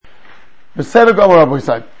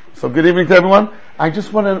So good evening to everyone. I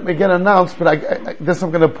just want to again announce, but this I'm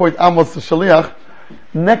going to point almost to Shaliach.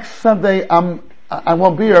 Next Sunday I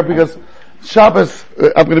won't be here because Shabbos,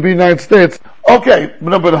 I'm going to be in the United States. Okay,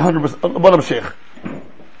 but 100%,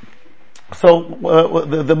 so,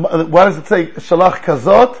 why does it say, Shalach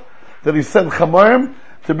Kazot, that he sent Chamorim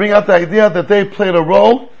to bring out the idea that they played a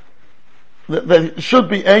role, that they should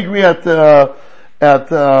be angry at the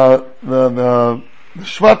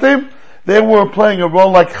Shvatim. They were playing a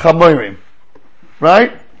role like Chamorim.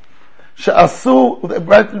 Right? Sha'asu,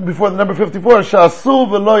 right before the number 54, Sha'asu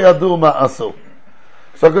v'lo yadu ma'asu.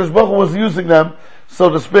 So HaKadosh Baruch Hu was using them,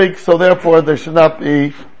 so to speak, so therefore they should not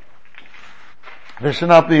be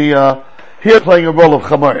here playing a role of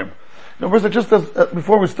Chamorim. In other words, just as,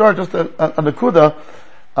 before we start, just a Nakuda,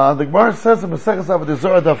 the Gemara says in Maseches Avodah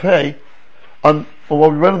Zarah Daf Hey, on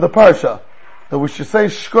what we read in the Parsha, that we should say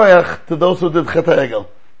Shkoyach to those who did Chet HaEgel.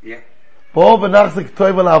 Yeah. Usually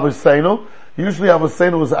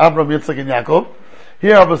Avosenu is Avram, Yitzchak, and Yaakov.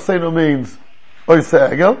 Here Avosenu means Oise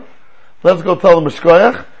Egel. Let's go tell them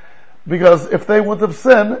Shkoyach, because if they wouldn't have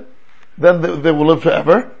sinned, then they will live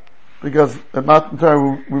forever. Because at Matan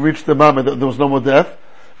Torah we reached the moment that there was no more death.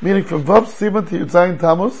 Meaning from Vav Sivan to Yudzayin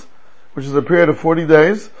Tammuz, which is a period of 40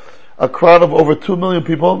 days, a crowd of over 2 million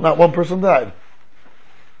people, not one person died.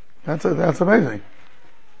 That's amazing.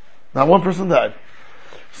 Not one person died.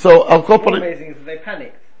 So I'll call What's amazing is that they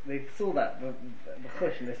panicked. They saw that the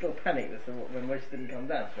push and they still panicked when Moshe didn't come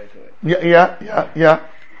down straight away. Yeah.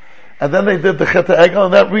 And then they did the Chet HaEgel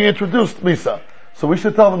and that reintroduced Misa. So we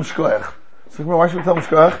should tell them Shkoyach. So why should we tell them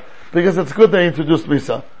Shkoyach? Because it's good they introduced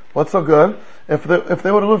Misa. What's so good? If they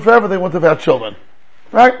would have lived forever, they wouldn't have had children.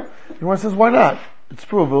 Right? The Gemara says, why not? It's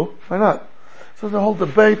provable. Why not? So the whole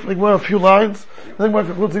debate, they went a few lines, and then went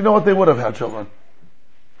concludes, you know what, they would have had children.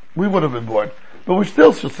 We would have been born. But we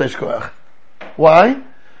still should say Shkoyach. Why?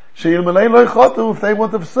 If they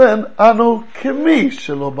wouldn't have sinned, anu kimi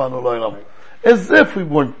shelo banu lo'olam. As if we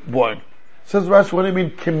weren't born. Says Rashi, what do you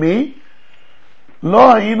mean kimi? Lo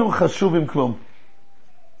hayinu chashuvim klum.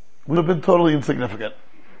 Would have been totally insignificant.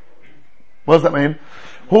 What does that mean?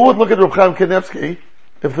 Who would look at Reb Chaim Kanievsky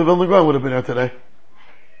if the Vilna Gaon would have been here today?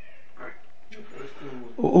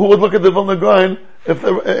 Who would look at the Vilna Gaon if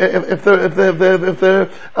the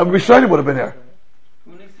Rishonim would have been here?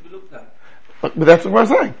 Who needs to be looked at? But that's what we're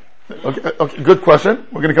saying. Okay, good question.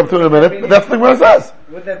 We're going to come to it in a minute. But that's what we're saying.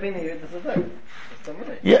 Would there have been here at the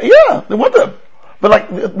Yeah, they would have. But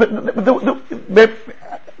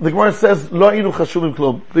the Gemara says, Lo inu chashuvim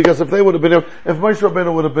klum. Because if they would have been here, if Moshe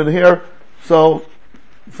Rabbeinu would have been here, so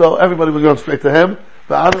everybody would go straight to him.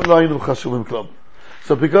 Lo inu chashuvim klum.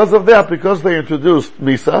 So because of that, because they introduced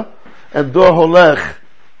Misa, and Dor Holech,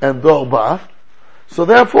 and Dor Ba, so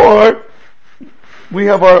therefore, we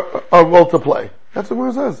have our role to play. That's what the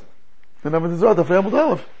Gemara says. And I'm in the Zohar, the Family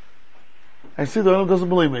Aleph. I see the Olam doesn't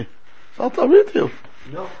believe me. So I'll read to you.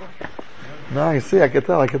 No, I see, I can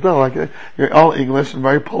tell. You're all English and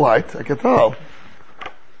very polite. I can tell.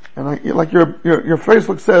 And your face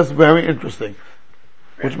says very interesting.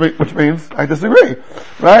 Which means I disagree.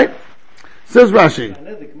 Right? Says Rashi.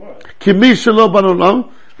 Kimi shelo banu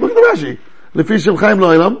olam. Look at the Rashi. Lefi shem chaim lo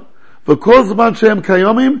olam. V'kol zman shem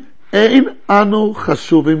kayomim ein anu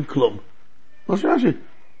chashuvim klum. What's Rashi?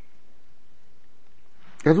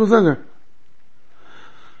 That's what's in there.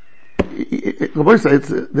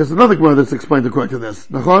 There's another Gemara that's explained according to this.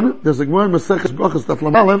 There's a Gemara in Maseches Brachos Daf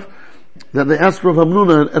Lamed Aleph that they asked Rav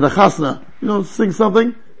Hamnuna at a chasna, sing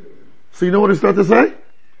something. So you know what he started to say?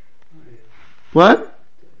 What?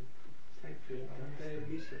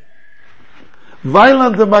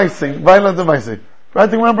 Violent demaising. Right?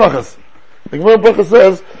 The Gemara in Brachos. The Gemara in Brachos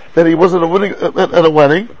says that he was at a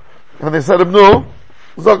wedding, and they said him, no,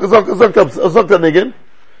 zok nigin.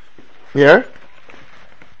 Here.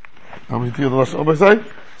 How many people the last one say?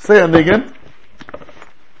 Say a niggin.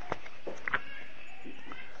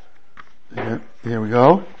 Here we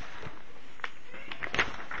go.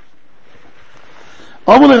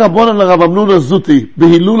 Amule Rabbanan la Rav Hamnuna Zuti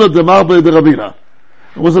behilula demar be'derabina.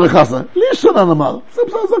 It wasn't a chasna. Lishon anamar.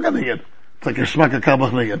 Zok a niggin. It's like a shmak a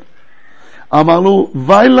karbach niggin. Amalu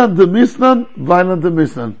vailan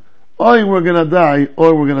demisnan. Oy, we're gonna die.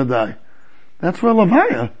 That's for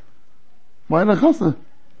Lavaya. Why not chasna?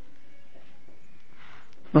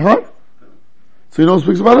 So you know who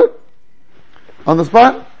speaks about it? On the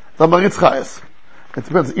spot? The Maritz Chayes. It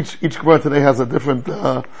depends. Each Gemara today has a different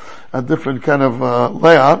kind of,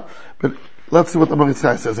 layout, but let's see what the Maritz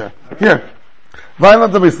Chayes says here. Here.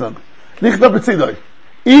 Violent Amisnan. Nichta B'tzidoi.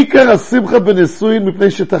 Ikar HaSimcha B'Nisuin Mipnei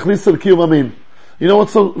Shetachlis El Kiyum Amin. You know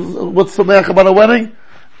what's so meach about a wedding?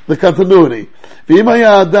 the continuity.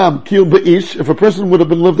 If a person would have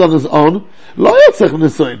been lived on his own,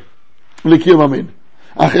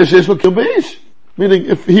 meaning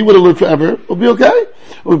if he would have lived forever, it would be okay.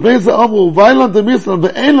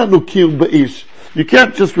 You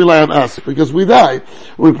can't just rely on us, because we die.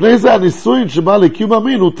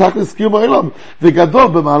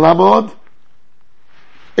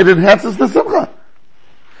 It enhances the simcha.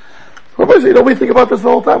 We think about this the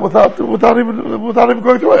whole time without even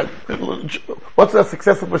going through it. What's the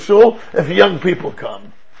success of a shul? If young people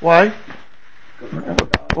come. Why?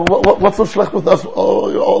 What's so schlecht with us, a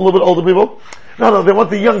little bit older people? No, they want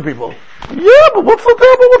the young people. Yeah, but what's so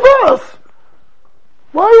terrible with us?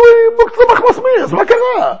 Why are we muktzah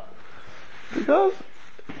machmas? Because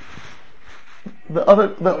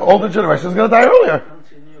the older generation is going to die earlier.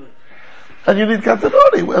 And you need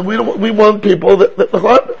continuity. And we want people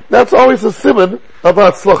that's always a simon of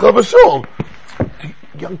hatzlacha of a shul.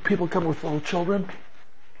 Young people come with little children.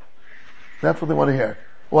 That's what they want to hear.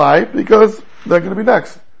 Why? Because they're going to be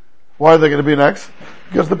next. Why are they going to be next?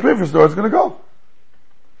 Because the previous door is going to go.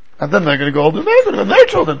 And then they're going to go older and their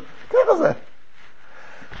children.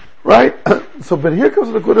 Right? So, but here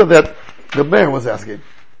comes the kudah that the mayor was asking.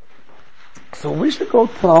 So we should go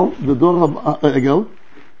tell the door of Egel,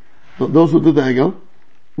 those who did the Egel,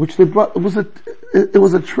 which they brought, it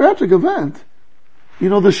was a tragic event. You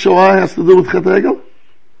know the Shoah has to do with Chet Egel?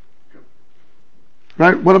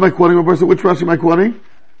 Right? What am I quoting? Which Rashi am I quoting?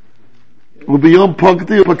 Ubiyom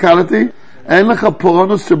Pogti Upakalati Ein Lecha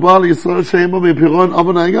Poronus Shabal Yisrael Shema Mipiron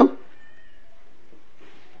Avan Egel?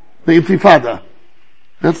 The Intifada.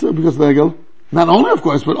 That's because of the Egel. Not only, of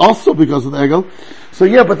course, but also because of the Egel. So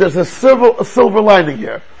yeah, but there's a silver lining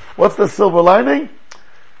here. What's the silver lining?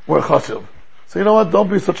 We're chashuv. So you know what? Don't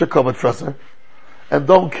be such a covet fresser. And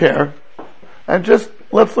don't care. And just,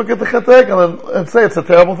 let's look at the Chet Egel and say it's a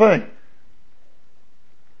terrible thing.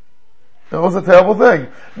 It was a terrible thing.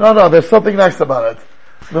 No, there's something nice about it.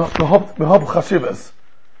 The hope chashivas.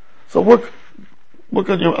 So look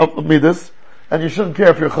on your midas, and you shouldn't care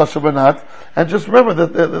if you're chashiv or not. And just remember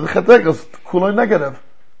that the Chet Egel is kuloi negative.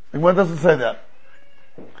 And when does it say that?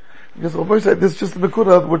 Because the said this is just the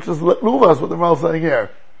Nekudah, which is Luvas, what the Maharal is saying here.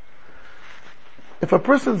 If a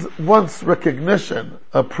person wants recognition,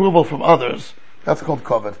 approval from others, that's called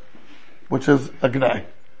kovet, which is a gnai.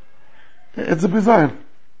 It's a bizarre.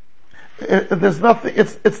 There's nothing,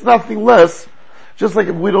 it's nothing less, just like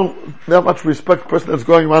if we don't that much respect a person that's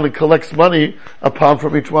going around and collects money, a pound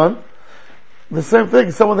from each one. The same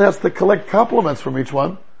thing, someone has to collect compliments from each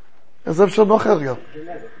one, as if Shalnoch Hergel.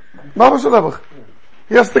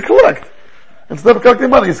 He has to collect. Instead of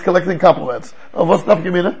collecting money, he's collecting compliments. Oh, what's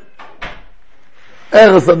nafgemina?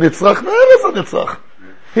 Is a nitzrach, no, is a nitzrach.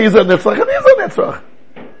 He's a nitzrach and he's a nitzrach.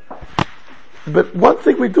 But one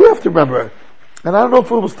thing we do have to remember, and I don't know if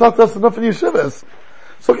it was taught us enough in yeshivas,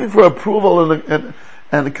 looking for approval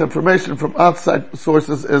and confirmation from outside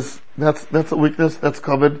sources that's a weakness, that's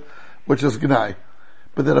covered, which is gnai.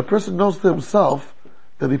 But that a person knows to himself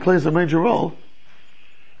that he plays a major role,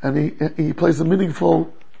 and he plays a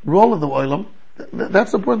meaningful role in the oilam,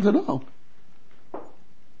 that's important to know.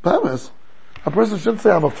 Promise. A person shouldn't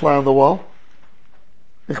say, I'm a fly on the wall.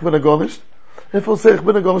 Ich bin a gonisht. If he'll say, ich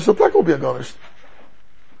bin a gonisht, he'll take will be a gonisht.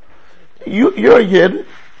 You're a yid.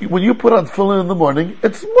 When you put on tefillin in the morning,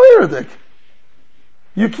 it's moiradik.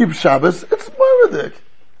 You keep Shabbos, it's moiradik.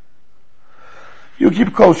 You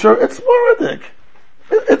keep kosher, it's moiradik.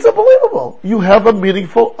 It's unbelievable. You have a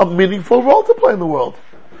meaningful role to play in the world.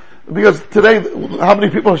 Because today, how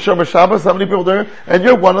many people are Shomer Shabbos? How many people are there? And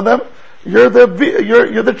you're one of them. You're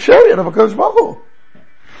the chariot of a Kodesh Baruch Hu.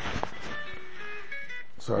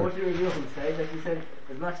 Sorry. What did Rabbi Yochanan say? That he said,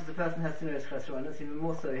 as much as the person has to know his chesronos, even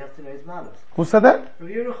more so he has to know his malus. Who said that?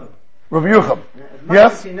 Rabbi Yochanan. Rabbi Yochanan. As much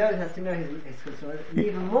yes. as he has to know his chesronos,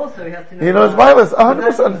 even more so he has to know. He knows malus. 100%.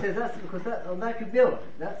 He says that's because that could build.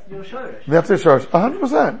 That's your shorish. That's your shorish.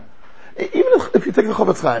 100%. Even if you take the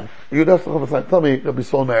Chofetz Chaim, you'd ask the Chofetz Chaim, tell me, Rabbi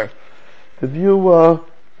Solmeir,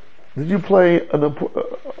 did you play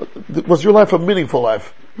was your life a meaningful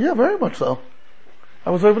life? Yeah, very much so.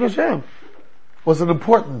 I was over Hashem. Was it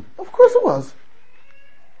important? Of course it was.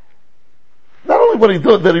 Not only what he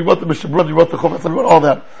did, that he wrote the Mishnah, he wrote the Chofetz, he wrote all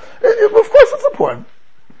that. Of course it's important.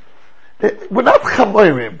 We're not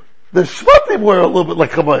Chamorim. The Shvatim were a little bit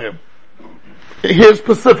like Chamorim. Here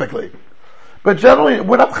specifically. But generally,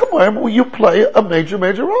 we're not Chamorim, you play a major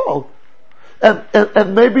role.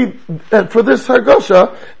 And maybe, for this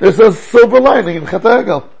Hargosha, there's a silver lining in Chet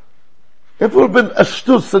Egel. If it would have been a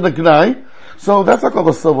shtus and a gnai, so that's not called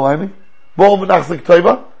a silver lining. Bo menachzik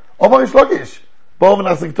toiva, Omar Yishlokish. Bo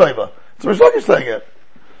menachzik toiva. It's Rish Lakish saying it.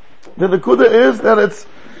 The Nakuda is that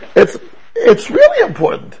it's really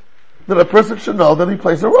important that a person should know that he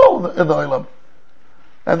plays a role in the Olam.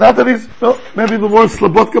 And not that he's, maybe the more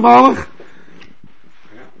Slabotka Mahalach.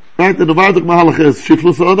 Right? The Novardik Mahalach is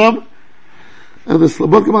Shiflus Adam. And the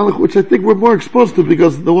Slabotka Mahalach, which I think we're more exposed to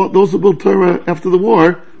because those who built Torah after the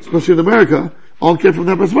war, especially in America, all came from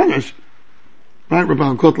that Besmanish. Right?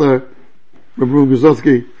 Rabban Kotler, Rav Ruben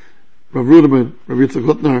Guzowski, Rav Ruderman, Rav Yitzchak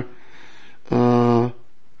Hutner,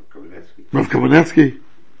 Rav Kamenetsky.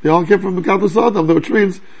 They all came from Mekados Adam, which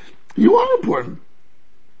means you are important.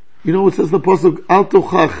 You know what says the Pasuk, Al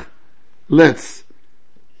Tochach Letz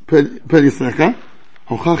Pen Yisnecha,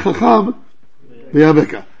 Hochach Chacham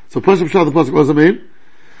V'yaveka. So Pasuk Pshat, the Pasuk, what does it mean?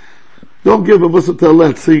 Don't give a Muslim to a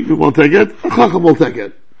Letz, see, you won't take it, a Chacham will take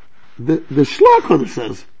it. The Shlach Kodesh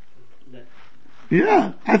says,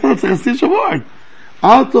 yeah, I thought it's a Chassidish word.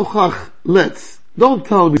 Al Tochach Letz. Don't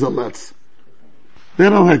tell him he's a Letz. They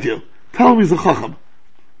don't hate you. Tell him he's a Chacham.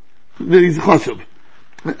 That he's a Chashub.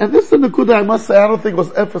 And this is the Nakuda, I must say, I don't think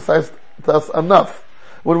was emphasized to us enough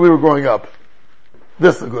when we were growing up.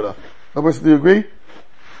 This Nakuda. Do you agree?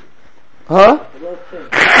 Huh?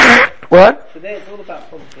 What? Today it's all about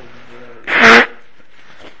politics.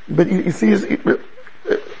 But you see, Rabbi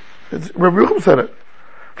Rucham said it.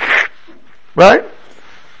 Right?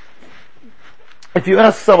 If you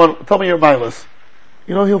ask someone, tell me your milas,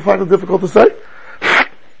 you know he'll find it difficult to say?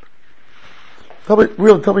 Tell me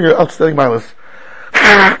your outstanding milas.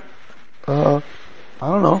 I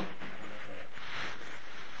don't know.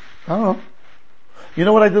 You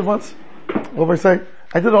know what I did once? What did I say?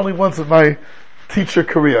 I did only once in my teacher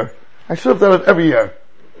career. I should have done it every year.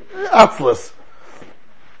 Atzlus.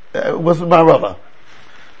 It wasn't my brother.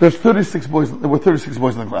 There were 36 boys in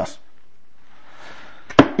the class.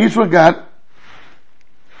 Each one got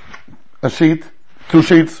a sheet, 2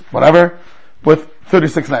 sheets, whatever, with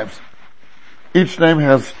 36 names. Each name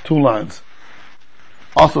has 2 lines.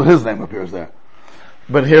 Also his name appears there.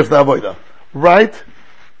 But here's the avoida. Write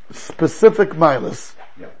specific milas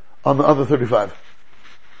on the other 35.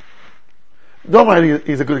 Don't write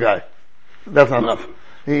he's a good guy. That's not enough.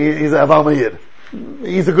 He's a Aval Mayid.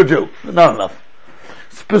 He's a good Jew. Not enough.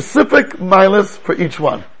 Specific milas for each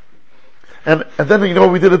one. And then you know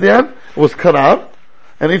what we did at the end? It was cut out,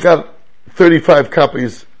 and each got 35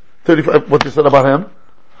 copies, 35, what you said about him,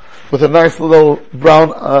 with a nice little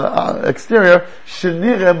brown, exterior,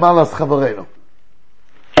 Shenire Malas Chavareno.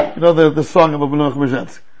 You know the song of Abulach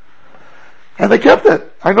Mezhensky. And they kept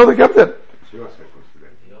it. I know they kept it.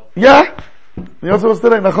 Yeah. The answer was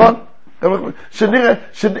today, Nachon?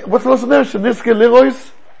 Shenire, what's the lesson there? Sheniske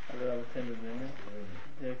Leroy's?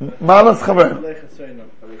 Malas Chavareno.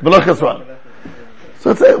 So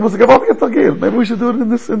it was a gewaltige Targil. Maybe we should do it in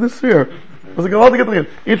this sphere. It was a gewaltige Targil.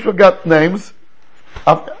 Each one got names,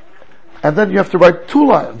 and then you have to write 2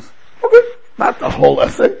 lines. Okay, not the whole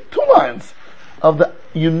essay. 2 lines of the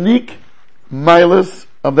unique milas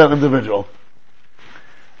of that individual.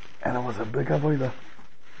 And it was a big avoida.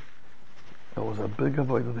 They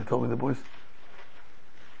told me, the boys,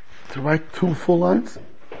 to write 2 full lines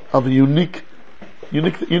of the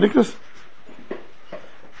uniqueness.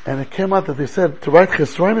 And it came out that they said, to write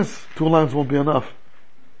Chesroinus, 2 lines won't be enough.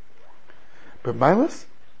 But milas,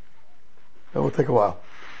 that will take a while.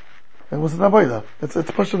 It was an avoida. It's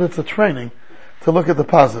a training to look at the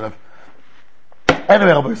positive.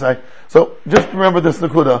 Anyway, I'll say. So, just remember this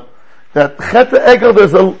Nakuda, that Chet Egel,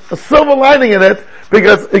 there's a silver lining in it,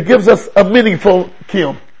 because it gives us a meaningful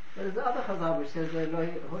kiyum. There's the other chazal which says,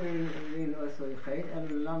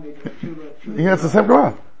 yeah, it's the same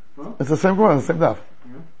Gemara. Huh? It's the same Gemara, the same daf.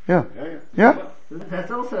 Yeah.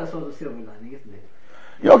 That's also a sort of silver lining, isn't it?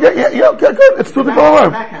 Yeah, okay, good. It's to the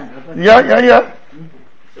Gemara. Yeah.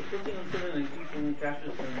 So putting on something like teaching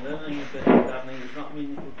kashrus and learning a bit of davening is not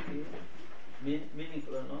meaningful to you?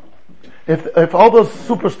 Meaningful or not? If all those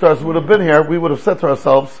superstars would have been here, we would have said to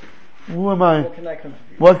ourselves, who am I?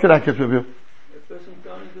 What can I contribute? The person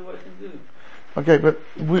can't do what I can do. Okay, but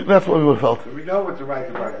that's what we would have felt. So we know what the right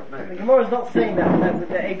of man. The Gemara is not saying that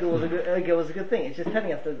the ego was a good thing. It's just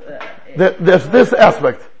telling us that there's this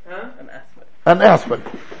aspect. Huh? An aspect.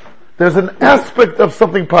 There's an aspect of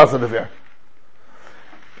something positive here.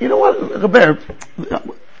 You know what, Rebbe?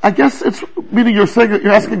 I guess it's meaning you're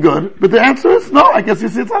asking good, but the answer is no. I guess you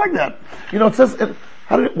see it's not like that. You know, it says.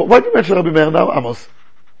 Why do you mention Rabbi Meir now, Amos?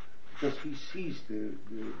 Because he sees the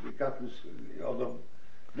Katus, although.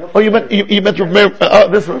 Oh, you meant Rabbi Meir?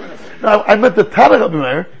 This one. No, I meant the Tana Rabbi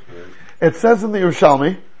Meir. It says in the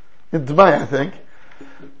Yerushalmi, in Dmai, I think.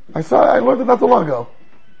 I learned it not too long ago.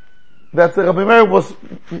 That Rabbi Meir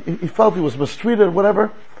he felt he was mistreated,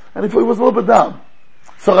 whatever, and he was a little bit down.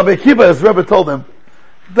 So Rabbi Akiva, his Rebbe told him,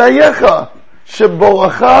 Dayecha,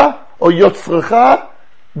 sheboracha, or yotzrecha,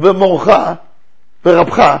 v'morcha,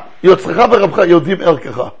 v'rabcha, yotzrecha v'rabcha, yodim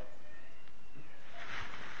erkecha.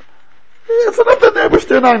 It's enough that the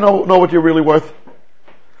Eibishter and I know what you're really worth.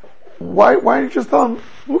 Why don't you just tell him,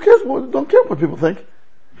 who cares, don't care what people think.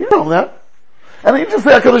 You know that. And then you just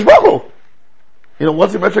say HaKadosh Baruch Hu.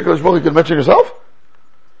 Once you mention HaKadosh Baruch Hu, you can mention yourself.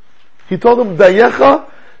 He told him, Dayecha,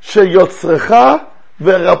 sheyotzrecha,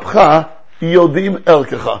 v'rabcha, yodim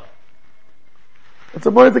erkecha. It's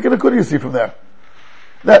a more Nekuda you see from there.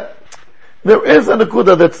 That there is a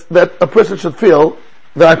Nekuda that a person should feel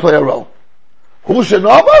that I play a role. Who should know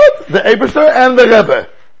about it? The Eibishter and the Rebbe.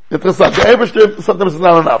 Interessant. The Eibishter sometimes is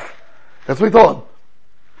not enough. That's what he told him.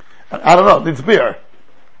 I don't know, it needs beer.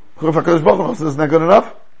 If HaKadosh Baruch Hu says it's not good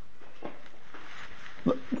enough.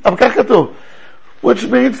 Which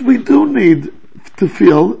means we do need to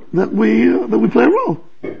feel that we play a role.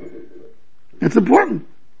 It's important.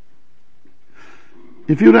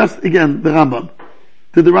 If you'd ask again the Rambam,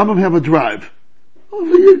 did the Rambam have a drive?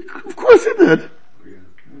 Of course he did.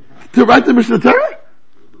 To write the Mishnah Torah?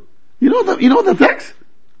 You know the text?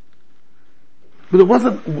 But it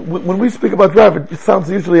wasn't, when we speak about drive, it sounds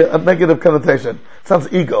usually a negative connotation. It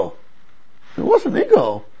sounds ego. It wasn't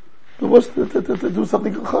ego. It was to do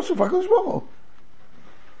something chashuv for HaKadosh Baruch Hu.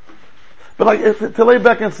 But like, to lay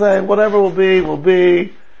back and say, whatever will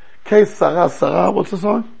be, Case Sarah, what's the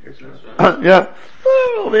song? Yeah.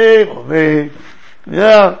 Will be.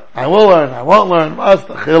 Yeah, I will learn, I won't learn, what's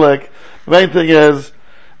the chilek? The main thing is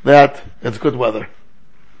that it's good weather.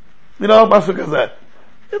 Masuk is that.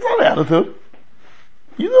 It's not an attitude.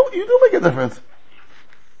 You do make a difference.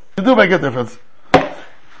 You do make a difference.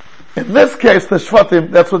 In this case, the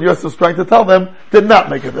Shvatim, that's what Yosef was trying to tell them, did not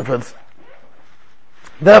make a difference.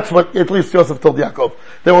 That's what at least Yosef told Yaakov.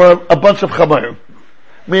 There were a bunch of Chamayim.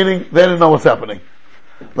 Meaning, they didn't know what's happening.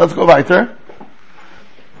 Let's go weiter.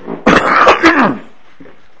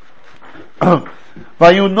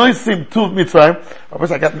 Vayu noisim tuv Mitzrayim.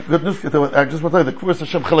 I got good news. I just want to tell you, the Gevuros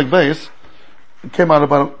Hashem Chelek Beis came out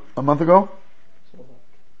about a month ago.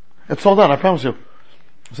 It's sold out, I promise you.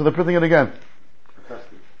 So they're printing it again.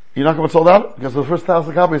 You know how come it's sold out? Because the first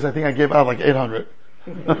 1,000 copies, I think I gave out like 800.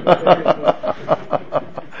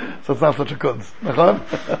 So it's not such a kunz.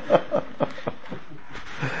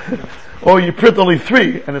 Or you print only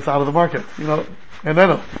 3 and it's out of the market. And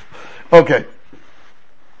then, okay.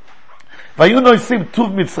 Vayu noisim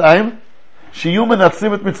tuv Mitzrayim, shiyu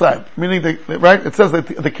menatzim et Mitzrayim. Meaning, right? It says that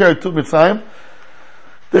they carried tuv Mitzrayim.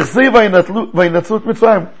 Techzi vainatzlu et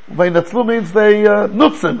Mitzrayim. Vainatzlu means they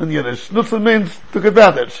nutzen in Yiddish. Nutzen means took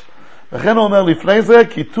advantage. V'chen omer lifnei zeh,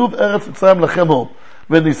 ki tuv eretz Mitzrayim lechem hu.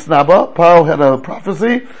 V'nisnaba, Paro had a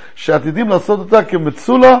prophecy, she'atidim lasot ota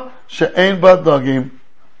k'metzula she'ein ba dogim.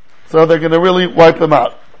 So they're going to really wipe them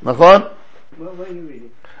out. Nachon? What are you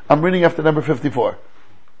reading? I'm reading after number 54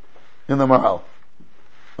 in the Maharal.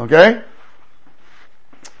 Okay?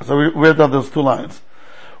 So we read down those 2 lines.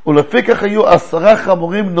 Ulefikach hayu 10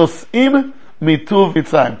 chamurim nos'im mituv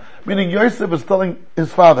Mitzrayim. Meaning Yosef is telling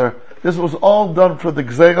his father, this was all done for the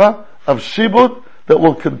gzeira of Shibud that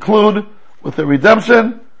will conclude with the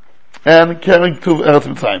redemption and carrying tuv Eretz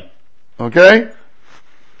Mitzrayim. Okay?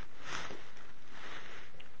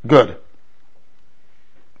 Good.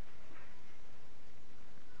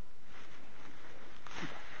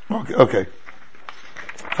 Okay.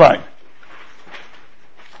 Fine.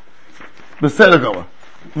 Beseder Gomer.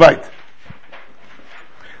 Right.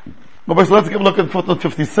 Okay, so let's give a look at footnote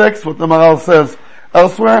 56, what the Maharal says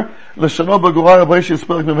elsewhere. L'shano b'gurah Rabbeinu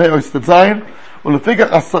Perek Memhei Ois Tetzayin, u'lefikach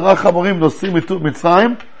 10 chamurim nosim mituv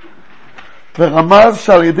Mitzrayim, ורמז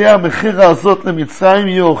שעל ידי המחירה הזאת למצרים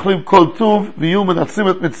יהיו אוכלים כל טוב ויהיו מנצלים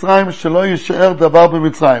את מצרים שלא יישאר דבר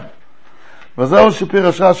במצרים. וזהו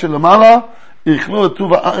שפירש רש"י למעלה, יכלו את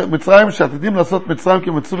טוב מצרים שעתידים לעשות מצרים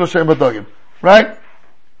כמצול השם בדוגים. Right?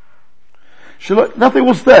 Nothing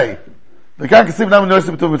will stay. וכאן כסיב נאמן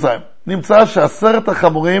נועסים מטוב מצרים. נמצא ש10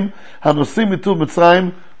 החמורים הנוסעים מטוב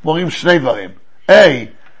מצרים מורים 2 דברים.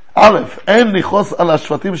 א', אין לכעוס על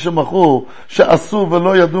השבטים שמכרו, שעשו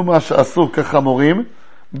ולא ידעו מה שעשו כחמורים.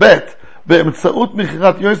 ב', באמצעות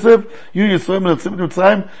מכירת יוסף, יהיו ישראל מנצלים את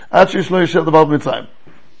מצרים, עד שיש לא יישאר דבר במצרים.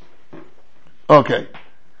 Okay.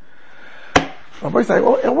 I want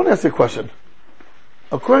to ask you a question.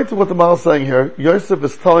 According to what the Maharal is saying here, Yosef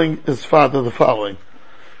is telling his father the following.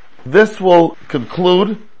 This will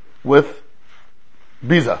conclude with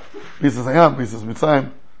Biza. Biza Zayam, Biza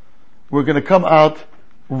Mitzrayim. We're going to come out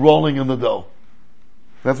rolling in the dough.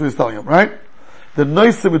 That's what he's telling him, right? The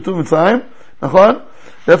Noisim Mitzrayim, Nachon?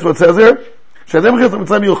 That's what it says here. שאתם נכנס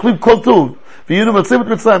למצרים יאכלים כל טוב, ויהיו ממצים את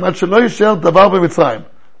מצרים, עד שלא יישאר דבר במצרים.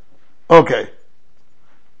 Okay.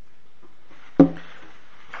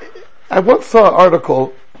 I once saw an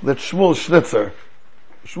article that Shmuel Schnitzer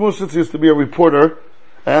used to be a reporter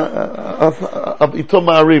of Itom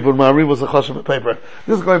Ma'ariv, when Ma'ariv was a Chashem paper.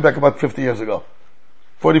 This is going back about 50 years ago.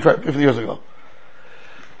 50 years ago.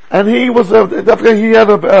 And he was, he had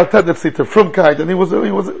a tendency to frumkeit, and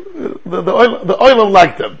the oil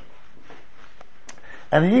liked him.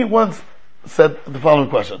 And he once said the following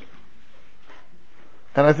question.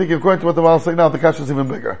 And I think according to what the Maharal is saying now, the kasha is even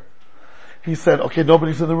bigger. He said, okay,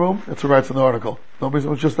 nobody's in the room. It's right in the article.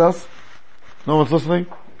 It's just us. No one's listening.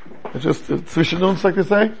 It's Tzvishanuns, like they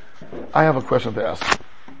say. I have a question to ask.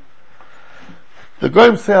 The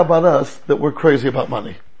Goyim say about us that we're crazy about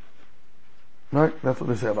money. Right? That's what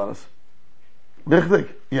they say about us. Richtig?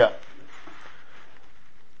 Yeah.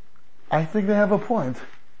 I think they have a point,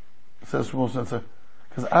 says Shmuel Schnitzer.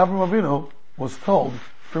 Because Avraham Avinu was told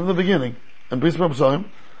from the beginning, and Bris Rabsayim,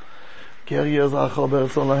 Ker Yezachal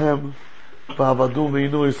Beretz Olahem, V'avadu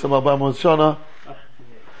V'inu Yisam 400 Shana,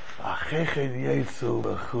 Achechen Yetzu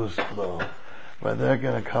B'chus Klo. But they're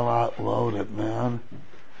gonna come out loaded, man.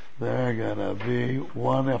 They're gonna be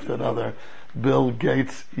one after another. Bill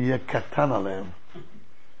Gates Yekatan Aleim.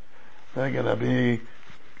 They're gonna be,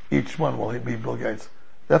 each one will be Bill Gates.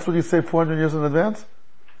 That's what you say 400 years in advance?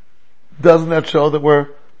 Doesn't that show that we're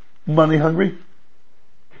money hungry?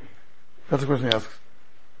 That's the question he asks.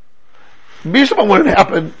 Mishma wouldn't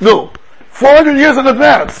happen. No. 400 years in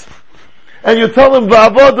advance. And you tell them,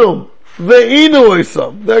 V'avodum, Ve'inu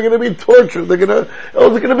Isam. They're gonna be tortured. It's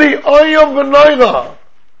gonna be Oyam V'noida.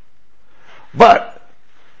 But,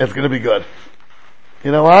 it's gonna be good.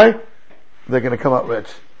 You know why? They're gonna come out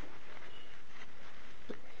rich.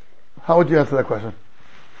 How would you answer that question?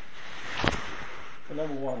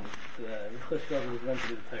 Number one, Chush God was meant to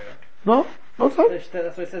be the Torah. No, it's not.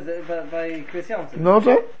 That's what it says by Christians. No, it's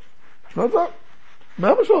not.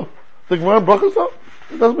 Never sure. The Gemara Brachos though,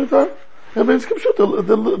 it doesn't mean Torah. It means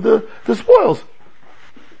the spoils.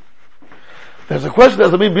 There's a question,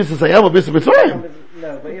 does it mean B'sis Hayam or B'sis Mitzrayim?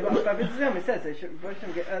 No, but by B'sis Hayam it says, it's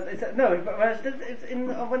in,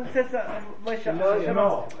 when it says that, Moshe,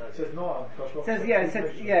 It says no. it says,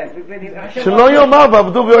 when Hashem Shelo Yomar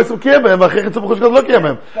V'avdu V'yoysim Kiyemem, V'achech Yitzum Chush God Lo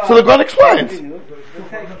Kiyemem. So the God explains. It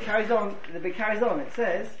carries on, it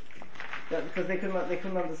says, that because they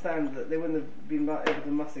couldn't understand that they wouldn't have been able to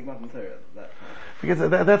masig Matan Torah. Because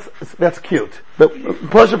that's cute. But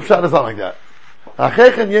Pasha Pshat is not like that.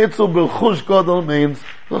 Achechen Yetzu B'chush Gadol means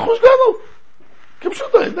B'chush Gadol.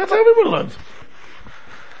 That's how everyone learns.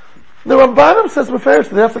 The Rambanim says Meferish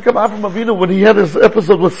that they have to come out from Avinu when he had his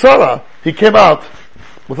episode with Sarah. He came out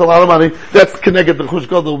with a lot of money. That's connected to Chush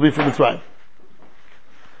Gadol will be from Mitzrayim.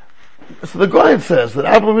 So the Goyen says that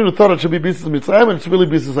Avraham Avinu thought it should be B'sis Mitzrayim and it's really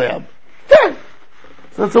B'sis Hayam. Fine.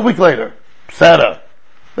 So that's a week later. Psada.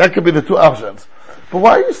 That could be the two options. But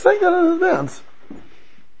why are you saying that in advance?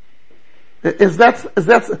 Is that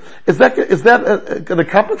going to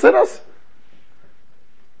compensate us?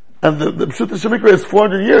 And the Pshuta Shemikra is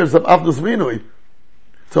 400 years of Avdus Vinui.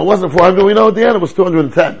 So it wasn't 400, we know at the end it was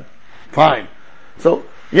 210. Fine. So,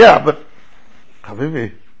 yeah, but,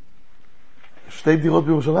 Habibi, Shtei Dirot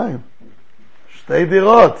B'Yerushalayim. Shtei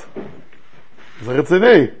Dirot. זה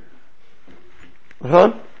רציני.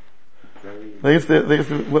 נכון? They used to,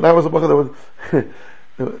 when I was a bocher, there was,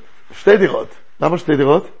 שתי דירות. למה שתי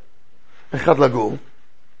דירות? אחד לגור,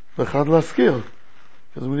 ואחד להשכיר.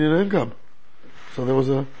 Because we need an income. So there was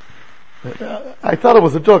I thought it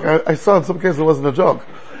was a joke. I saw in some cases it wasn't a joke.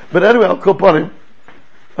 But anyway, I'll call upon him.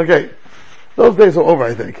 Okay. Those days are over,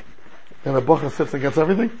 I think. And a bocher sits and gets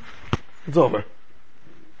everything. It's over.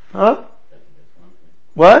 Huh?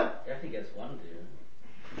 What? Definitely gets one deer.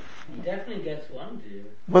 He definitely gets one deer.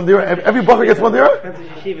 One deer? Every bocher gets one deer?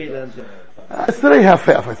 It's today half,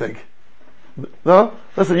 I think. No?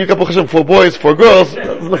 Listen, you got Baruch Hashem 4 boys, 4 girls,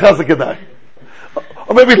 l'chazek kedai.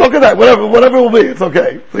 Or maybe look at that, whatever it will be, it's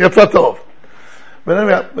okay. So it's not off. But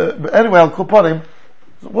anyway, I'll call upon him.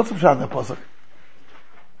 So what's the pshat in that pasuk?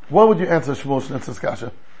 What would you answer Shmuel Schnitzer's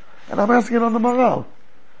kasha? And I'm asking it on the Maharal.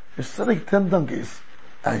 You're selling 10 donkeys.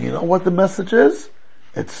 And you know what the message is?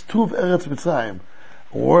 It's Tuv Eretz Mitzrayim.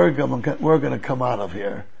 We're gonna come out of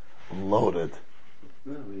here loaded.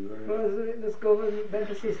 Let's go with Ben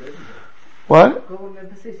Pesisa, isn't it? What? Go with Ben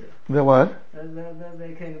Pesisa. The what?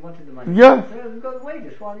 They came and wanted the money. Yeah. So we've got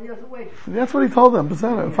wages, 1 year's of wages. That's what he told them.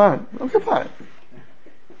 Fine. Okay, fine.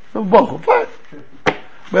 So, fine.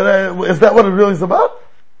 But is that what it really is about?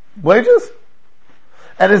 Wages?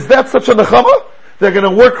 And is that such a nechama? They're going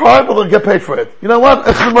to work hard, but they'll get paid for it. You know what?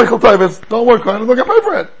 It's been Michael Tavis. Don't work hard, and they'll get paid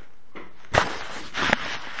for it.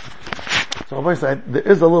 So I'm saying there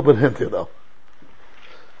is a little bit hint here, though.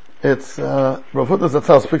 It's Rav Hutner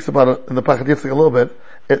Zatzal speaks about it in the Pachat Yitzchak a little bit.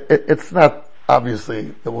 It's not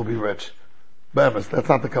obviously that we'll be rich. Be'emes, that's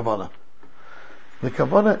not the kavanah. The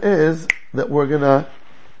kavanah is that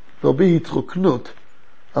there'll be hitruknut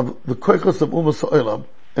of the koichos of Umas Ha'olam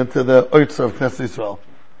into the oitzer of Knesset Yisrael.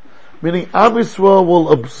 Meaning, Am Yisrael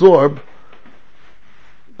will absorb,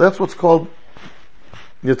 that's what's called,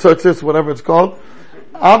 Yitzotzis, whatever it's called.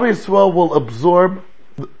 Am Yisrael will absorb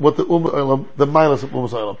what the Olam, the milas of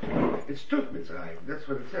Umas Ha'olam. It's Tuf Mitzrayim, that's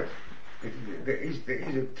what it says. There is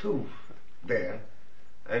a Tuf there,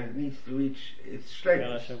 and it needs to reach its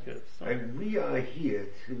strength. And we are here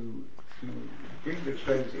to bring the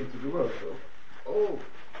strength into the world. So,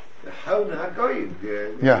 how Hagoyim,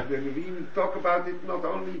 we even talk about it not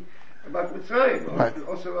only about Mitzrayim, right.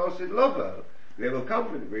 also Lover. They will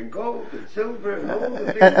come and bring gold and silver and all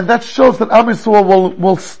the things. And that shows that Am Yisrael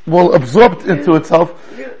will absorb into itself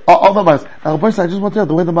all the miles. Now, I just want to tell you,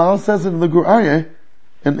 the way the Maharal says it in the Gur Aryeh,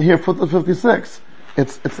 in here, footnote 56,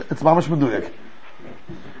 it's Mamash Meduyak.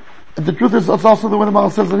 And the truth is, it's also the way the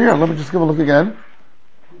Maharal says it here. Let me just give a look again.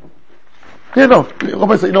 Here, no.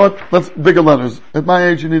 Rabbi say, you know what? Let's bigger letters. At my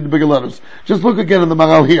age, you need the bigger letters. Just look again in the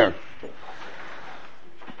Maharal here.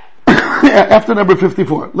 After number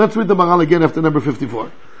 54. Let's read the Maharal again after number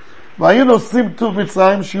 54. Vayinu sim tuv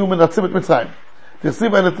Mitzrayim shiu menatzim et Mitzrayim.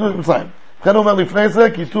 Tsim vaynetzim et Mitzrayim. Chen omer lifnei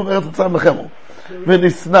ze ki tuv eretz Mitzrayim lechemu.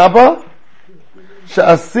 V'nisna ba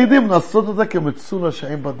she'asidim nasot ota kemitzula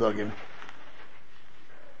she'em badagim.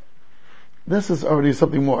 This is already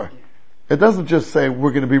something more. It doesn't just say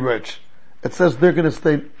we're going to be rich. It says they're going to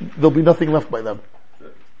stay, there'll be nothing left by them.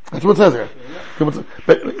 That's what it says here.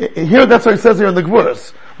 But here, that's what he says here in the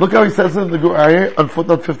Gevuros. Look how he says it in the Gur Aryeh on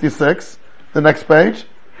footnote 56, the next page.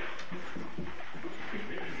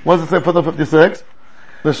 What does it say, footnote 56?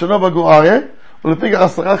 לשונו בגור אריה, ולפי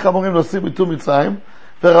 10 חמורים נוסעים מטוב מצרים,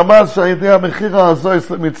 ורמז שהידי המחיר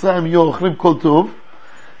הזויס למצרים יהיו אוכלים כל טוב,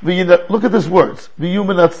 look at these words, ויהיו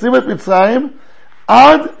מנצלים את מצרים,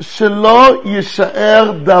 עד שלא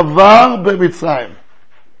יישאר דבר במצרים.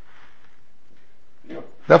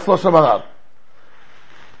 That's Lashon Maharal.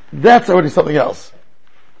 That's already something else.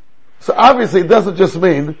 So obviously it doesn't just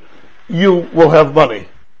mean you will have money.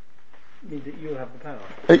 It means that you have the power.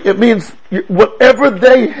 It means whatever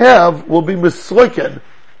they have will be misloiken.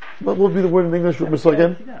 What will be the word in English for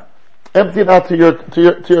misloiken? Emptied out to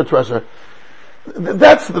your treasure.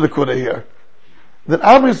 That's the Nakuda here. That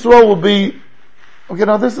Am Yisrael will be, okay,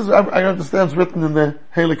 now this is, I understand it's written in the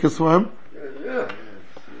Halak Yisrael. Yeah,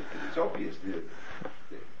 it's obvious.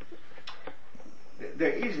 There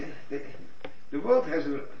is the world has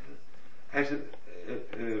a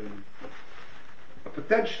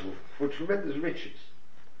potential for tremendous riches,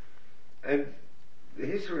 and the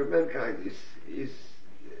history of mankind is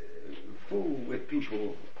full with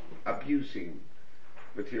people abusing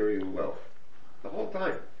material wealth the whole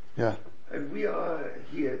time. Yeah. And we are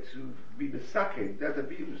here to be misaking that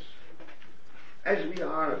abuse, as we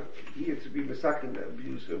are here to be misaking the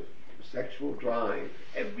abuse of sexual drive,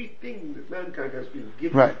 everything that mankind has been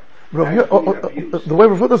given. Right. Here, the way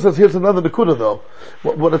Rav Hutner says, here's another Nakuda though.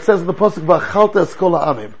 What it says in the pasuk, "V'achalta eskola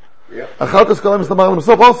amim." Yeah. Achalta eskola amim is the Maharal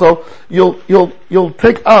himself. Also, you'll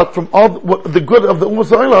take out from all the good of the Umas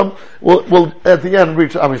Ha'olam will at the end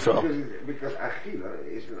reach Am Yisrael. Because achila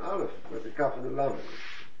is an aleph with the kaf and the lamed.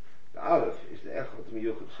 The aleph is the echot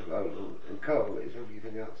miyuchot shalom, and kol is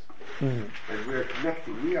everything else. Mm-hmm. And we're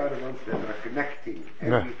connecting. We are the ones that are connecting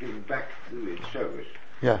everything back to its service.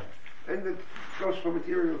 Yeah. And it goes for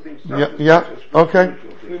material things. Yeah. Okay.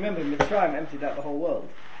 Remember, Mitzrayim emptied out the whole world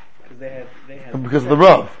because they had because of the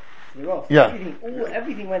Rav. The Rav. Yeah.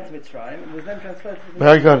 Everything went to Mitzrayim and was then transferred to the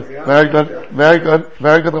Very good.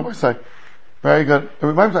 Very good, Rabbi Say. Very good. It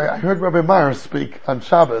reminds me, I heard Rabbi Meyer speak on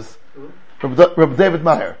Shabbos. Rabbi David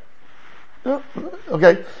Meyer. Yeah,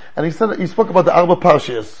 okay. And he spoke about the Arba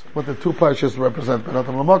Parshas, what the two Parshas represent,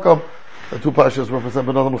 Benatam L'Makom, the two Parshas represent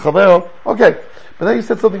Benatam L'Chavero. Okay. But then he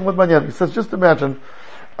said something with Manyan. He says, just imagine,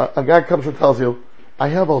 a guy comes and tells you, I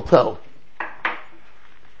have a hotel.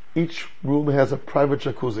 Each room has a private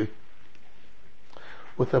jacuzzi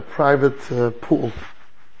with a private pool.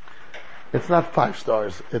 It's not 5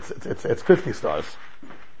 stars. It's 50 stars.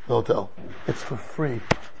 The hotel. It's for free.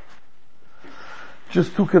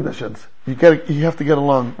 Just 2 conditions. You have to get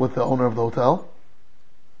along with the owner of the hotel,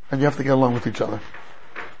 and you have to get along with each other.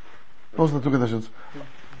 Those are the 2 conditions.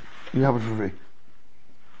 You have it for free.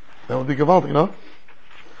 That would be gewaltig, you know?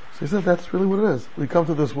 So he said that's really what it is. We come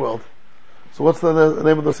to this world. So what's the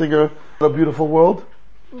name of the singer? A Beautiful World?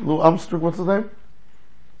 Lou Armstrong, what's his name?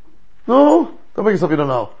 No? Don't make yourself you don't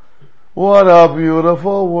know. What a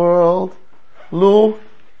beautiful world. Lou?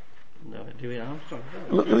 No, Louis Armstrong.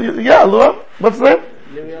 Yeah, Lou, what's his name?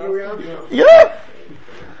 Louis Armstrong. Yeah!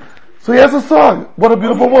 So he has a song, What a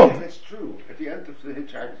Beautiful World. That's true. At the end of the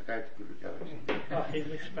Hitchhiker's Guide to the Galaxy.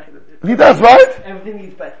 He does, right? Everything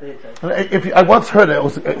leads back to the Hitchhiker. I once heard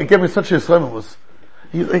it, it gave me such a sermon,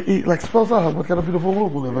 he like spells out what kind of beautiful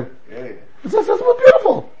world we live in. Yeah. It says it's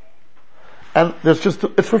beautiful. And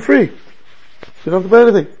it's for free. You don't have to pay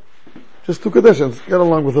anything. Just 2 conditions. Get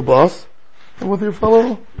along with the boss and with your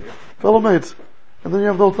fellow mates. And then you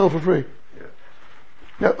have the hotel for free.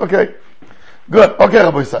 Yeah, okay. Good. Okay,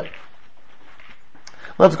 Rabbi Say.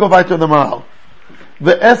 Let's go back to the Maharal.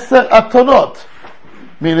 The Eser Atonot,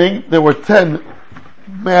 meaning there were 10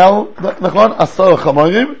 male, Nachon, Asar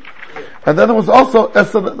Chamorim, and then there was also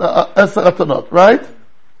Eser Atonot, right?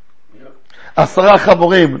 Asara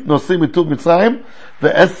Chamorim nosim mitub Mitzrayim,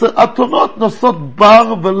 ve'eser atonot nosot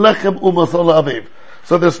bar velechem u'masor la'aviv.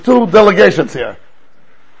 So there's 2 delegations here.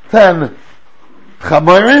 10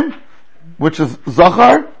 Chamorim, which is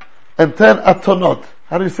Zachar, and 10 Atonot.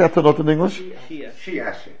 How do you say Atonot in English? She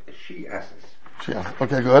asses.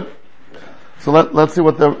 Okay, good. So let's see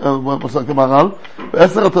what's like the Maharal.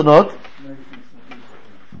 Ve'eser Atonot.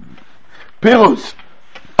 Pirush.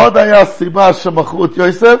 Od haya siba shemachru et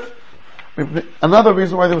Yosef. Another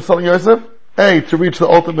reason why they were selling Yosef, to reach the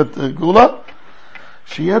ultimate gula,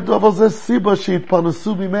 שיהיה דבר זה סיבה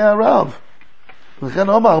שהתפרנסו בימי הרב. וכן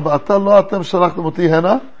אומר, ואתה לא אתם שלחתם אותי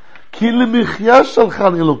הנה, כי למחיה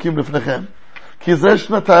שלחני אלוקים לפניכם, כי זה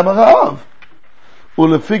 2 הרעב.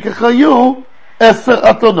 ולפיכך היו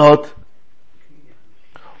 10 אתונות.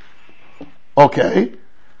 אוקיי.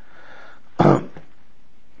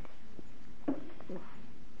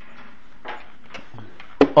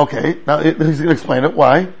 Okay, now he's going to explain it.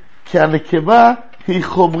 Why? כי הנקבה היא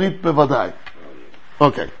חומרית בוודאי.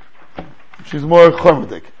 Okay. She's more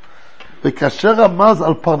חומרתק. וכאשר רמז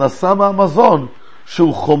על פרנסה מהמזון,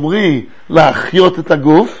 שהוא חומרי להחיות את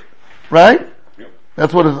הגוף, right? Yep.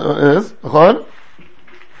 That's what it is, נכון?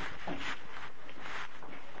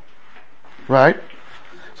 Right?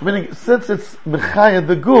 So meaning, since it's mechaya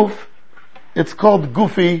the goof, it's called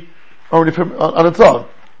goofy already on its own.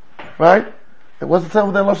 Right? What's the time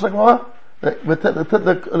with the Lashon Gemara?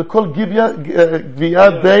 The kol givya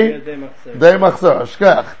day machzor.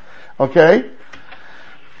 Shkach. Okay?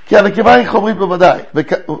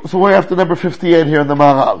 So we're after number 58 here in the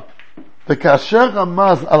Maharal. וכאשר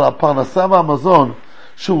רמז על הפרנסה והמזון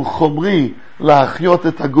שהוא חומרי להחיות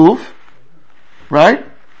את הגוף, right?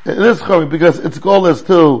 It is chomri because its goal is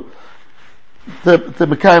to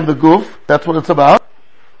mekayim the goof. That's what it's about.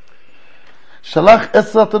 שלח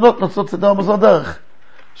 10 אתונות לעשות סדר מזון דרך.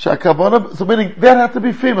 שהכוונה, so meaning that have to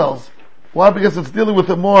be females. Why? Because it's dealing with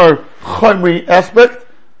a more chomri aspect,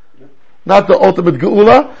 not the ultimate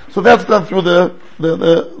geula. So that's done through the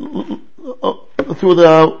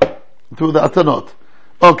atanot.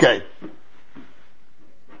 Okay.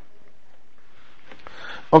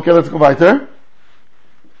 Okay, let's go weiter.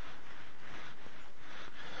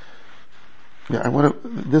 Yeah, I want to,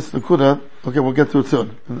 this Nakuda, okay, we'll get to it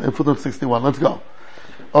soon. In footnote 61, let's go.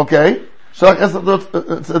 Okay.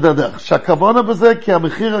 שהכוונה בזה כי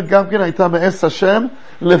המחיר גם כן הייתה מעש השם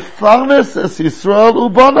לפרנס את ישראל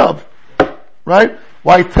ובוניו. Right?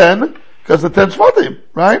 Why 10? Because the 10 shvatim,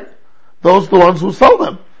 right? Those are the ones who sold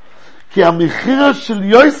them. כי המחיר של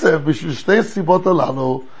יוסף בשביל 2 סיבות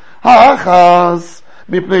הללו, האחז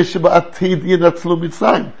מפני שבעתיד ינצלו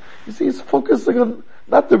מצרים. You see, he's focusing on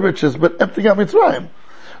not the riches, but emptying out מצרים.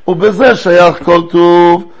 ובזה שייך כל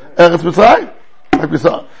טוב ארץ מצרים. רק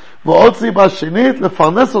בסדר. ועוד סיבה שנית,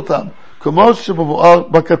 לפרנס אותם, כמו שמבואר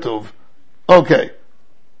בכתוב. Okay.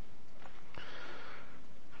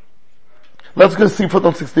 Let's go see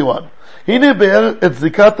footnote 61. הנה באר את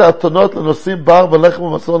זיקת האתונות לנושאים בר ולחם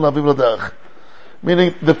ומסון להביב לדרך.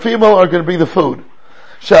 Meaning, the female are going to bring the food.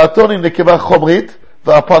 שהאתון היא נקבה חומרית,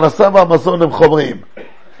 והפרנסה והמזון הם חומריים.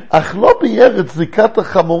 אך לא באר את זיקת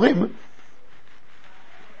החמורים.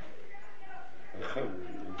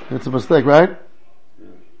 It's a mistake, right?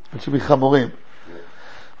 It should be chamorim.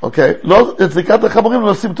 Okay. לא, את זיקת החמורים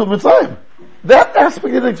לנושאים טוב מצרים. That aspect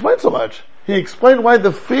he didn't explain so much. He explained why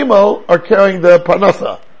the female are carrying the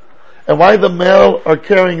parnasa, and why the male are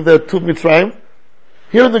carrying the Tub Mitzrayim.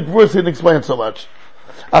 Here in the Gevuros he didn't explain so much.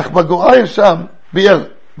 אך בגורל ישם ביאר,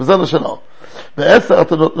 וזה לשונו. 10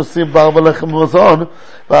 אתונות נושאים בר ולחם ומזון,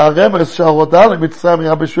 והרמז שההורדה למצרים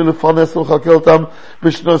היה בשביל לפרנס ולכלכל אותם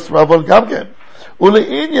בשנות רבות גם כן.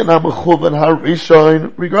 ולעניין המכוון הראשון,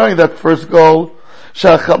 regarding that first goal,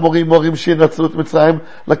 שהחמורים מורים שינצלו את מצרים,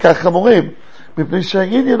 לקח חמורים. מפני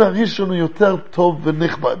שהעניין הראשון הוא יותר טוב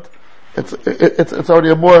ונכבד. It's already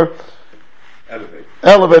a more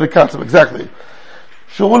elevated concept, exactly.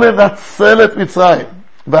 שהוא לנצל את מצרים,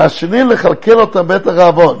 והשני לכלכל אותם בית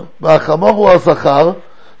הרעבון, והחמור הוא הזכר,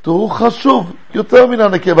 הוא חשוב יותר מן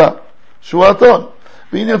הנקבה, שהוא האתון.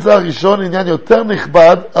 בעניין זה הראשון, עניין יותר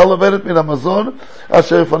נכבד, elevated מן המזון,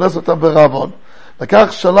 אשר יפרנס אותם ברעבון. לכך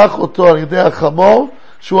שלח אותו על ידי החמור,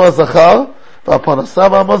 שהוא הזכר, והפרנסה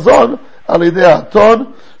והמזון, על ידי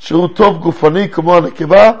האתון, שהוא טוב גופני כמו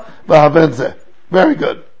הנקבה, והבן זה. Very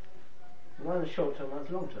good. One short term,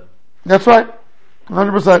 one's long term. That's right.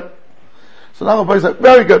 100%. So now everybody's like,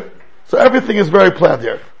 very good. So everything is very planned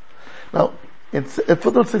here. Now, in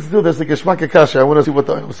footnote 62, there's a Geshmak Akasha. I want to see what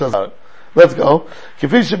the Bible says about it. Let's go.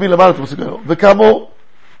 כפי שמלמד תמסגנו. וכאמור,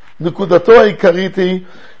 נקודתו העיקרית היא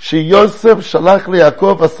שיוסף שלח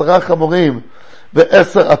ליעקב 10 חמורים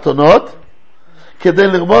ו10 אתונות, כדי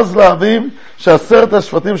לרמוז לאביו ש10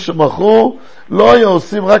 השבטים שמכרו לא היו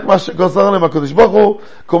עושים רק מה שגוזר להם הקדוש ברוך הוא,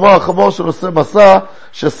 כמו החמור שנושא מסע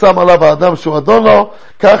ששם עליו האדם שהוא אדון לו,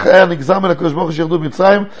 כך היה נגזר מן הקדוש ברוך הוא שירדו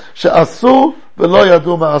במצרים, שעשו ולא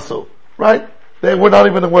ידעו מה עשו. Right? They were not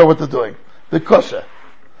even aware what they're doing. The kosher.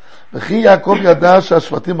 וכי יעקב ידע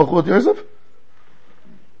שהשבטים מכרו את יוסף?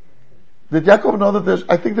 Did Yaakov know that there's,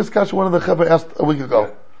 I think this kasha one of the Chevra asked a week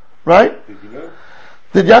ago. Right?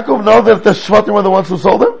 Did Yaakov know that the Shvatim were the ones who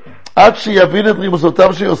sold him?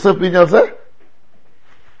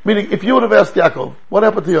 Meaning, if you would have asked Yaakov, what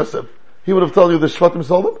happened to Yosef? He would have told you the Shvatim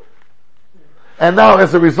sold him? And now,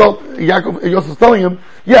 as a result, Yosef's telling him,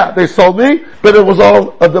 yeah, they sold me, but it was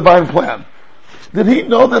all a divine plan. Did he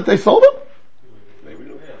know that they sold him? Maybe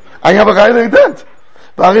not. I have a guy that he did.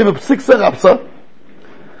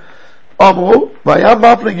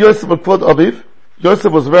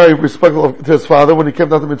 Yosef was very respectful to his father when he came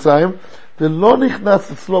down to Mitzrayim.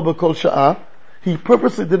 He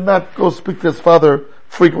purposely did not go speak to his father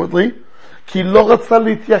frequently. He did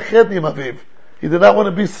not want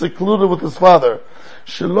to be secluded with his father.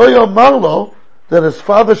 That his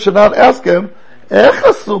father should not ask him, what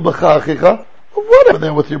happened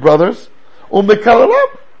there with your brothers? And he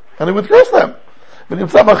would curse them.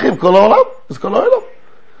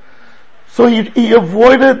 So he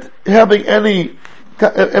avoided having any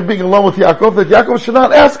being alone with Yaakov, that Yaakov should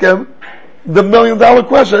not ask him the $1 million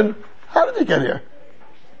question, how did you get here?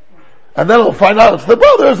 And then he'll find out it's the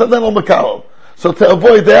brothers, and then he'll makal. So to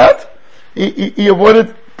avoid that, he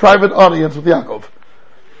avoided private audience with Yaakov.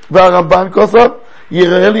 V'Ramban kosa,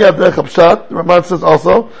 Yireli adrech hapshat, the Ramban says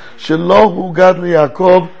also, Shelo hugad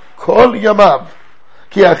liYaakov kol yamav,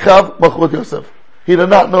 ki achav machut Yosef. He did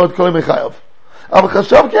not know it kol mechayav.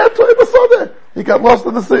 He got lost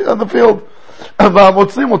in the field.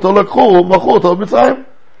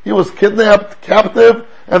 He was kidnapped, captive,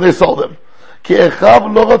 and they sold him. They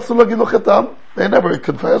never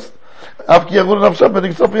confessed. They're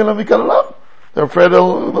afraid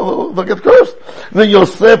they'll get cursed. Then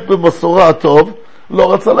Yosef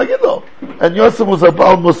and Yosef was a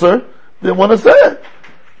Baal Musar, didn't want to say it.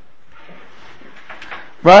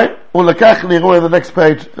 Right? In the next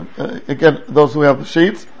page, again, those who have the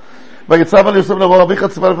sheets. ויצב על יוסף לאמור אביך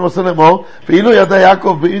ציווה לפני משה לאמור ואילו ידע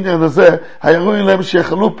יעקב בעניין הזה היה ראוי להם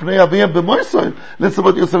שיחלו פני אביהם במו ישראל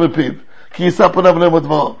לצוות יוסף מפיו כי יישא פניו להם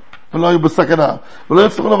דברו ולא היו בסכנה ולא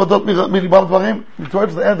יצטרכו לעבודות מליבם דברים.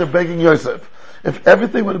 Towards the end they're begging Yosef. If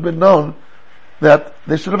everything would have been known, that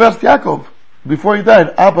they should have asked Yaakov before he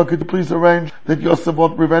died, Abba, could you please arrange that Yosef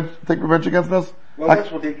won't take revenge against us? Well,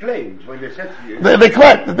 that's what they claimed when they said to you. They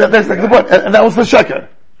claimed, that's the point, and that was the sheker.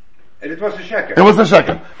 And it was a sheker. It was a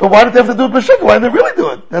sheker. But why did they have to do it b'sheker? Why did they really do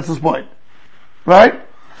it? That's his point. Right?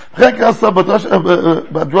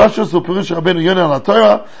 בדרשus ופירוש רבנו יונה על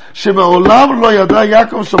התורה, שמעולם לא ידע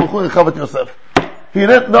יעקב שמכרו רחב את יוסף. He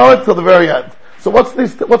didn't know it till the very end. So what's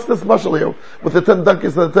this mashal here? With the 10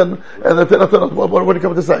 donkeys and the 10 atonot, what do you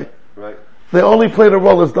come to say? Right. They only played a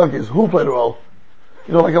role as donkeys. Who played a role?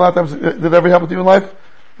 You know, like a lot of times, did it ever happen to you in life?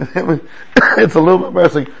 It's a little bit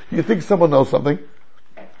embarrassing. You think someone knows something,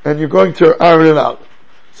 and you're going to iron it out.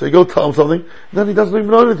 So you go tell him something, and then he doesn't even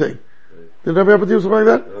know anything. Did it ever happen to you, something like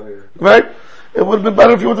that? Oh, yeah. Right? It would have been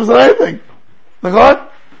better if you wouldn't have said anything. Like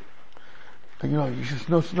what? And you just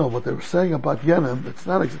know what they were saying about Yenim. It's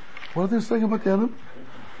not what are they saying about Yenim?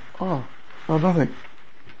 Oh, nothing.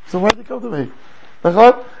 So why did they come to me? Like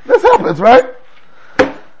what? This happens, right?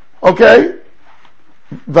 Okay.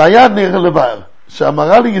 והיה נראה לבעל,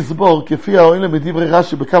 שהמהר"ל יסבור כפי העולה מדברי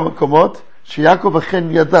רש"י בכמה מקומות, שיעקב אכן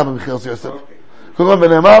ידע במכירת יוסף. קוראים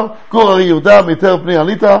ונאמר, גור הרי יהודה מיתר פני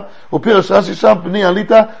עליתה, ופירש רש"י שם פני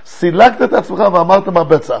עליתה, סילקת את עצמך ואמרת מה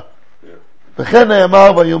בצע. וכן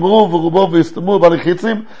נאמר, ויאמרו ורובו ויסתמו בעלי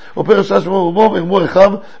חיצים, ופירש רש"י ורובו ויאמרו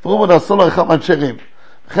אחיו, ורובו נעשו לו אחיו אנשרים.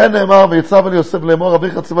 וכן נאמר, ויצב אל יוסף לאמור,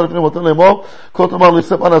 אביך ציווה לפני מותו לאמור, כה תאמר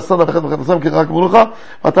ליוסף, אנא עשנה וחטא וחטאתם כי רק גבולך,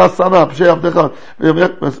 ואתה עשנה פשעי עבדיך,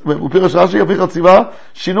 ופירש רש"י, אביך ציווה,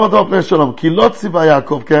 שינו אותו פני שלום, כי לא ציווה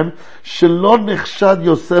יעקב, כן, שלא נחשד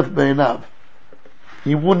יוסף בעיניו.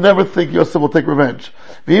 He would never think Yosef will take revenge.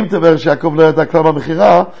 ואם תבר שיעקב לא ידע כלל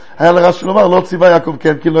מהמחירה, היה לרש"י לומר, לא ציווה יעקב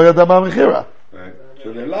כן, כי לא ידע מהמחירה.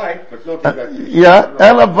 So they lied, but not that.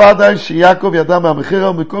 אלא ודאי שיעקב ידע מהמחירה,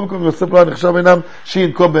 ומקום מקום יוסף לא נחשב עינם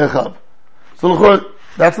שינקום באחיו. So look,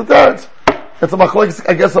 that's the third. It's a machlokes,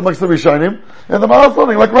 I guess, amongst the Rishonim, and the Maharal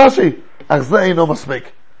something like Rashi. אך זה אינו מספיק.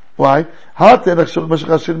 Why? התנך של במשך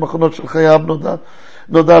השנים האחרונות של חייו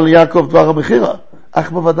נודע ליעקב דבר המחירה.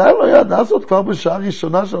 אך בוודאי לא ידע זאת כבר בשעה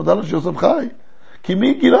ראשונה שנודע לו שיוסף חי. כי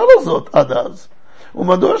מי גילה לו זאת עד אז?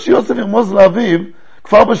 ומדוע שיוסף ירמוז לאביו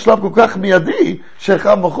כבר בשלב כל כך מיידי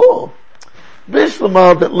שאחיו מכור?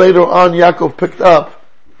 Bishlama that later on Yaakov picked up.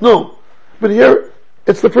 No. But here,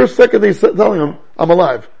 it's the first second he's telling him, I'm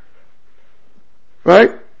alive.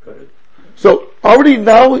 Right? So, already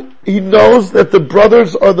now, he knows that the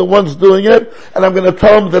brothers are the ones doing it, and I'm going to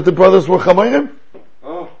tell him that the brothers were Chamayim?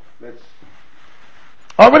 Oh, that's...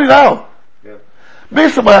 Already now. Yeah.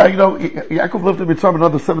 Bishlama, Yaakov lived in Mitzrayim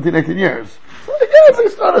another 17, 18 years. So yes, he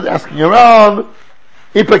started asking around.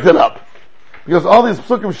 He picked it up. Because all these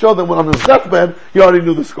psukim show that when on his deathbed, he already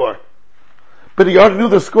knew the score. But he already knew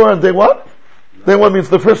the score on day one? Day one means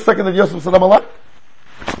the first second that Yosef said, I'm alive.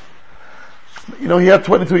 He had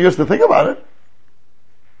 22 years to think about it.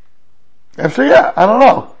 Actually, yeah, I don't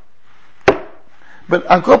know. But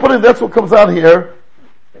on that's what comes out here,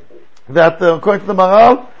 that according to the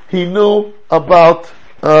Maharal, he knew about,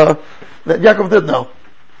 that Yaakov did know.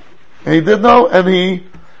 And he did know,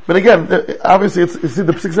 but again, obviously the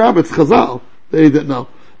Psik it's Chazal that he didn't know.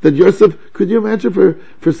 That Yosef, could you imagine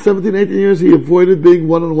for 17, 18 years he avoided being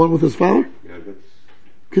one-on-one with his father? Yeah,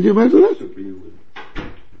 could you imagine that?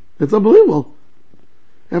 It's unbelievable.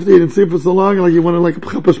 After you didn't see him for so long, like you wanted like a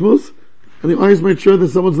pchapashmus, and he always made sure that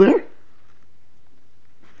someone's there?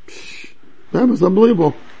 That was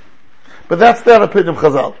unbelievable. But that's their opinion of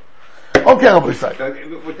Chazal. Okay, I'll be sorry.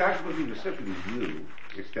 What Dr. Moshe specifically knew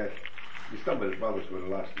is that his son brothers were the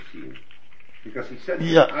last to see him. Because he sent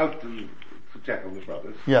them out to check on the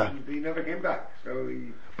brothers. Yeah. And he never came back. So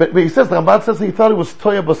But he says, the Ramban says he thought it was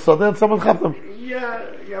Toya Basada and someone helped him. Yeah,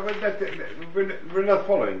 but we're not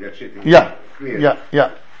following that shit. Yeah. Clearly.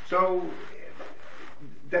 Yeah. So,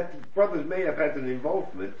 that brothers may have had an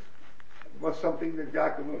involvement was something that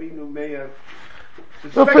Yaakov Avinu may have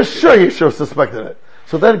suspected. No, for sure he sure suspected it.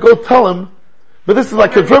 So then go tell him, but this is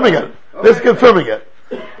like confirming it. This is confirming it.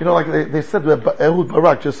 Like they said that Ehud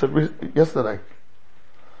Barak just said yesterday.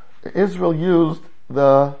 Israel used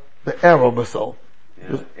the arrow missile.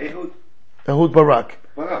 Yeah. Ehud Barak.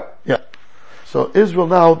 Yeah. So Israel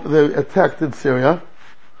now, they attacked in Syria,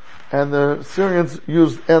 and the Syrians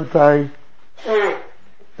used anti-air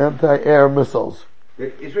missiles.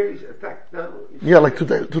 The Israelis attacked now? Yeah, like 2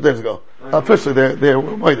 days ago. Officially, they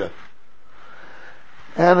were Maida.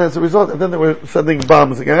 And as a result, and then they were sending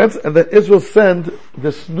bombs against, and then Israel sent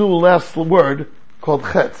this new last word called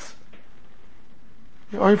chetz.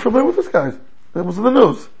 Are you familiar with this, guys? That was in the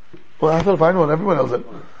news. Well, I thought if I know it, everyone knows it.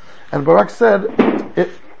 And Barak said,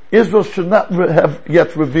 Israel should not have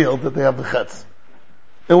yet revealed that they have the chetz.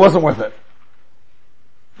 It wasn't worth it.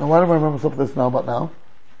 Now, why do I remember something this now?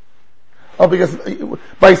 Oh, because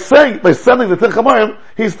by sending the Ten Chamayim,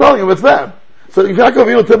 he's telling you it's them. So if Yaakov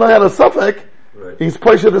Avinu Timah had a suffix, right. He's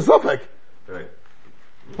placed the suffix. Right.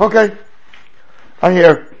 Okay. I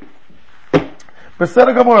hear.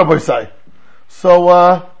 Beseder Gamora Boisai. So,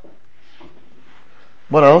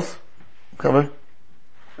 what else? Cover?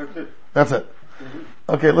 That's it. That's it.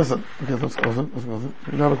 Mm-hmm. Okay, listen. Okay, let's close it.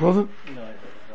 You know how to close it? No.